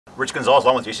Rich Gonzalez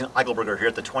along with Jason Eichelberger here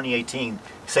at the 2018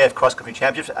 CIF Cross Country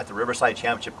Championships at the Riverside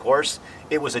Championship course.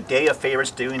 It was a day of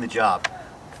favorites doing the job.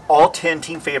 All 10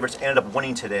 team favorites ended up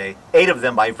winning today, 8 of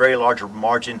them by a very large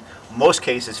margin, most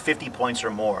cases 50 points or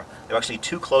more. There were actually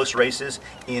 2 close races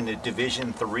in the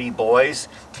Division 3 boys,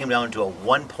 came down to a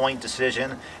 1-point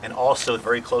decision, and also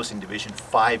very close in Division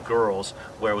 5 girls,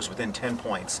 where it was within 10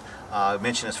 points.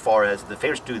 Mentioned as far as the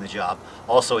favorites doing the job.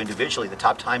 Also individually, the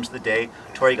top times of the day,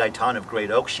 Tori Gaitan of Great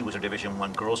Oak, she was our Division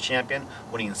 1 girls champion,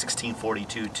 winning in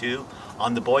 16:42.2.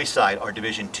 On the boys side, our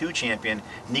Division 2 champion,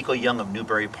 Nico Young of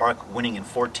Newbury Park, winning in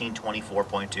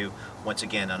 14:24.2. Once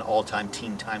again, an all-time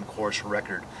team time course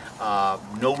record.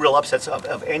 No real upsets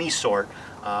of any sort.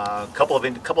 A couple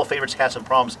of favorites had some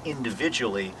problems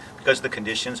individually because of the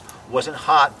conditions. Wasn't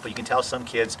hot, but you can tell some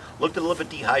kids looked a little bit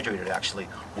dehydrated actually.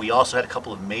 We also had a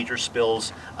couple of major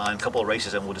spills in a couple of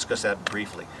races, and we'll discuss that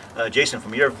briefly. Jason,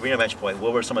 from your vantage point,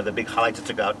 what were some of the big highlights that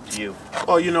stuck out to you?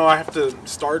 Well, you know, I have to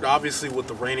start obviously with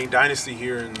the reigning dynasty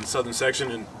here in the Southern section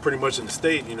and pretty much in the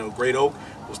state. You know, Great Oak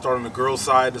will start on the girls'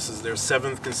 side. This is their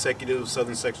 7th consecutive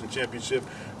Southern section championship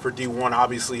for D1,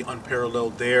 obviously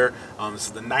unparalleled there. This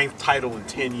is the 9th title in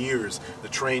 10 years. The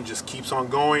train just keeps on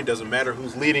going. Doesn't matter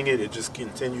who's leading it. It just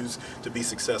continues to be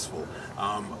successful.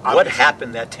 What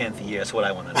happened that 10th year? That's what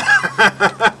I want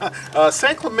to know.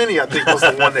 San Clemente, I think, was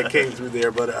the one that came through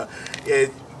there. But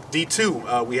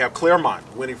D2, we have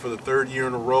Claremont winning for the 3rd year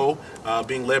in a row,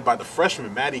 being led by the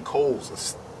freshman, Maddie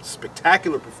Coles.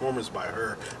 Spectacular performance by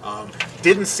her.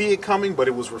 Didn't see it coming, but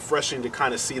it was refreshing to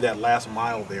kind of see that last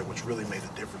mile there, which really made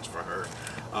a difference for her.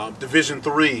 Division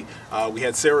 3, we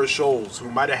had Sarah Scholes,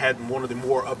 who might have had one of the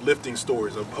more uplifting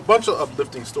stories, a bunch of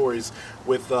uplifting stories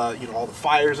with you know, all the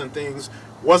fires and things.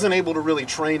 Wasn't able to really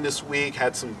train this week,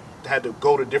 had to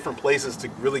go to different places to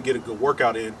really get a good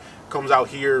workout in. Comes out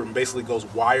here and basically goes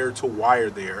wire to wire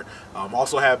there.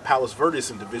 Also have Palos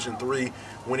Verdes in Division 3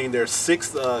 winning their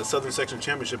 6th Southern Section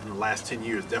Championship in the last 10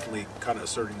 years, definitely kind of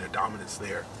asserting their dominance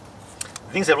there.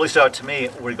 The things that really stood out to me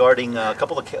regarding a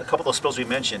couple of those spills we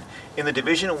mentioned. In the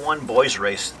Division 1 boys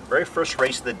race, the very first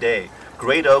race of the day,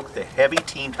 Great Oak, the heavy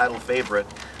team title favorite,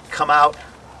 come out.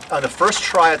 On the first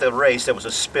try of the race, there was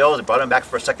a spill. They brought him back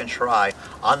for a second try.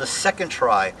 On the second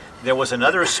try, there was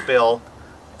another spill.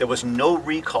 There was no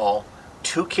recall.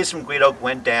 2 kids from Great Oak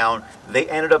went down. They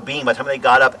ended up being, by the time they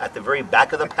got up, at the very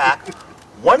back of the pack.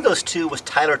 One of those 2 was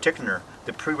Tyler Tickner,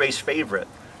 the pre-race favorite.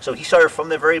 So he started from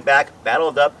the very back,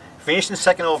 battled up, finished in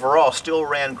 2nd overall, still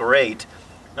ran great.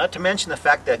 Not to mention the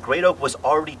fact that Great Oak was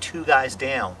already 2 guys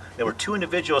down. There were 2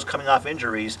 individuals coming off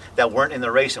injuries that weren't in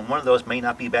the race, and one of those may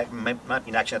not be back, might be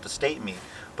in action at the state meet.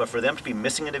 But for them to be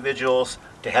missing individuals,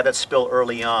 to have that spill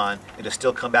early on, and to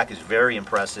still come back is very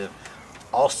impressive.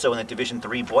 Also in the Division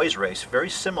 3 boys race, very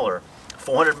similar.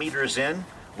 400 meters in,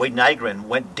 Wade Nygren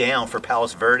went down for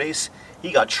Palos Verdes.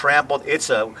 He got trampled.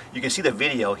 You can see the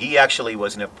video. He actually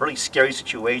was in a pretty scary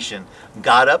situation.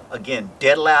 Got up, again,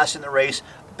 dead last in the race,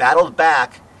 battled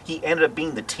back. He ended up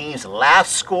being the team's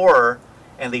last scorer,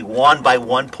 and they won by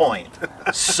 1 point.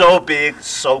 So big,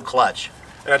 so clutch.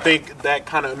 And I think that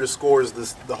kind of underscores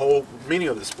the whole meaning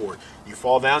of the sport. You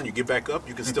fall down, you get back up,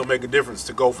 you can still make a difference.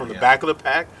 To go from the back of the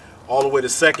pack all the way to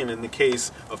 2nd in the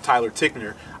case of Tyler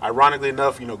Tickner. Ironically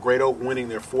enough, you know, Great Oak winning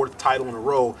their 4th title in a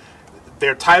row.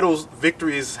 Their titles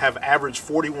victories have averaged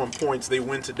 41 points. They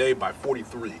win today by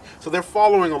 43. So they're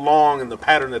following along in the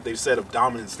pattern that they've set of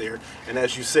dominance there. And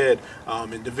as you said,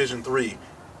 in Division 3,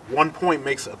 1 point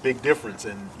makes a big difference.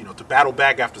 And, you know, to battle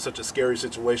back after such a scary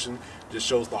situation just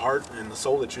shows the heart and the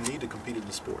soul that you need to compete in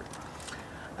the sport.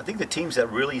 I think the teams that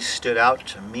really stood out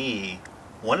to me,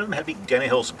 one of them had to be Dana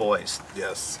Hill's boys.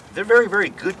 Yes. They're very, very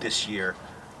good this year.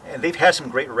 And they've had some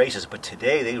great races, but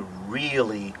today they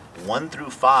really, 1 through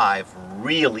 5,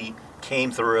 really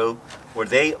came through, where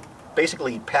they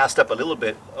basically passed up a little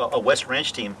bit a West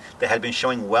Ranch team that had been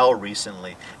showing well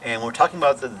recently. And we're talking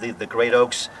about the Great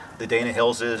Oaks, the Dana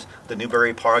Hillses, the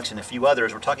Newbury Parks, and a few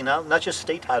others. We're talking not just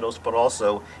state titles, but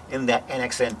also in that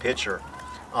NXN picture.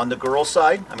 On the girls'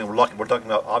 side, I mean, we're talking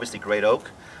about obviously Great Oak.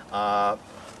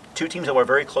 2 teams that were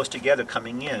very close together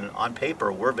coming in on paper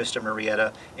were Vista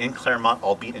Marietta and Claremont,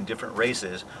 albeit in different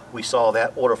races. We saw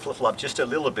that order flip-flop just a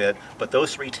little bit, but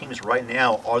those 3 teams right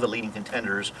now are the leading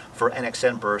contenders for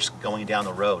NXN bursts going down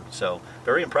the road. So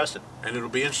very impressive. And it'll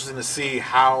be interesting to see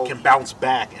how can bounce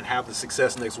back and have the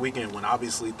success next weekend, when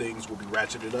obviously things will be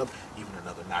ratcheted up even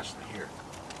another notch from here.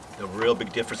 The real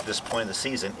big difference at this point in the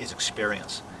season is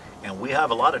experience. And we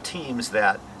have a lot of teams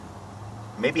that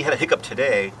maybe had a hiccup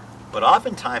today, but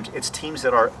oftentimes it's teams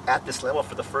that are at this level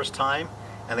for the first time,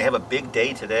 and they have a big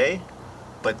day today,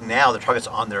 but now the target's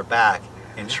on their back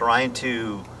and trying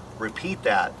to repeat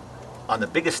that on the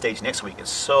biggest stage next week is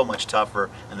so much tougher,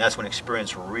 and that's when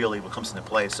experience really comes into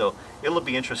play. So it'll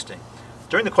be interesting.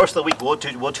 During the course of the week,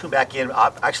 we'll tune back in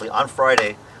actually on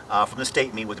Friday from the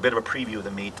state meet with a bit of a preview of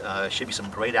the meet. Should be some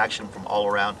great action from all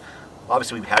around.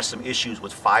 Obviously, we've had some issues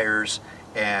with fires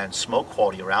and smoke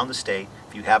quality around the state.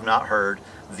 If you have not heard,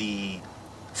 the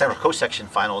Central Coast Section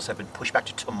Finals have been pushed back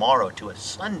to tomorrow, to a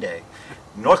Sunday.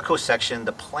 North Coast Section,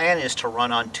 the plan is to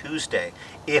run on Tuesday.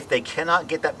 If they cannot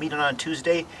get that meeting on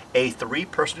Tuesday, a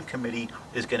 3-person committee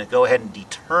is going to go ahead and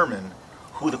determine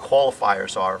who the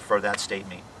qualifiers are for that state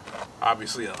meet.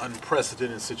 Obviously, an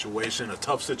unprecedented situation, a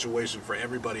tough situation for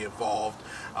everybody involved.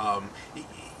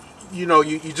 You know,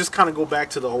 you just kind of go back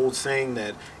to the old saying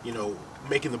that, you know,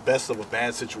 making the best of a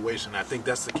bad situation. I think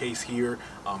that's the case here.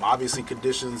 Obviously,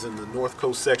 conditions in the North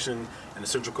Coast section and the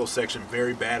Central Coast section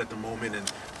very bad at the moment,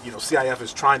 and you know, CIF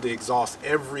is trying to exhaust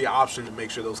every option to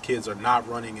make sure those kids are not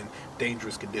running in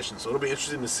dangerous conditions. So it'll be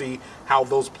interesting to see how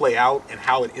those play out and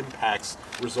how it impacts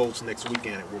results next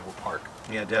weekend at Wilbur Park.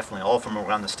 Yeah, definitely. All from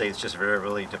around the state. It's just a very,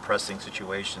 really depressing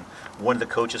situation. One of the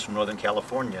coaches from Northern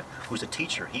California, who's a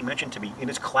teacher, he mentioned to me in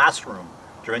his classroom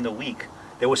during the week,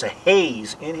 there was a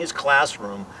haze in his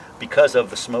classroom because of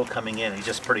the smoke coming in. It's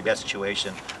just a pretty bad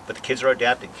situation. But the kids are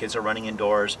adapting. Kids are running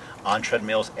indoors, on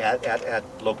treadmills, at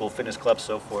local fitness clubs,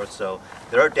 so forth. So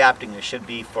they're adapting. It should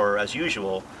be, for, as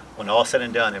usual, when all said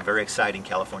and done, a very exciting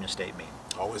California State meet.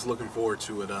 Always looking forward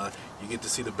to it. You get to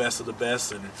see the best of the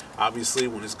best, and obviously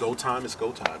when it's go time, it's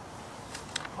go time.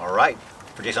 All right.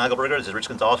 For Jason Eichelberger, this is Rich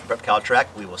Gonzalez from PrepCalTrack.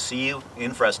 We will see you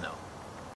in Fresno.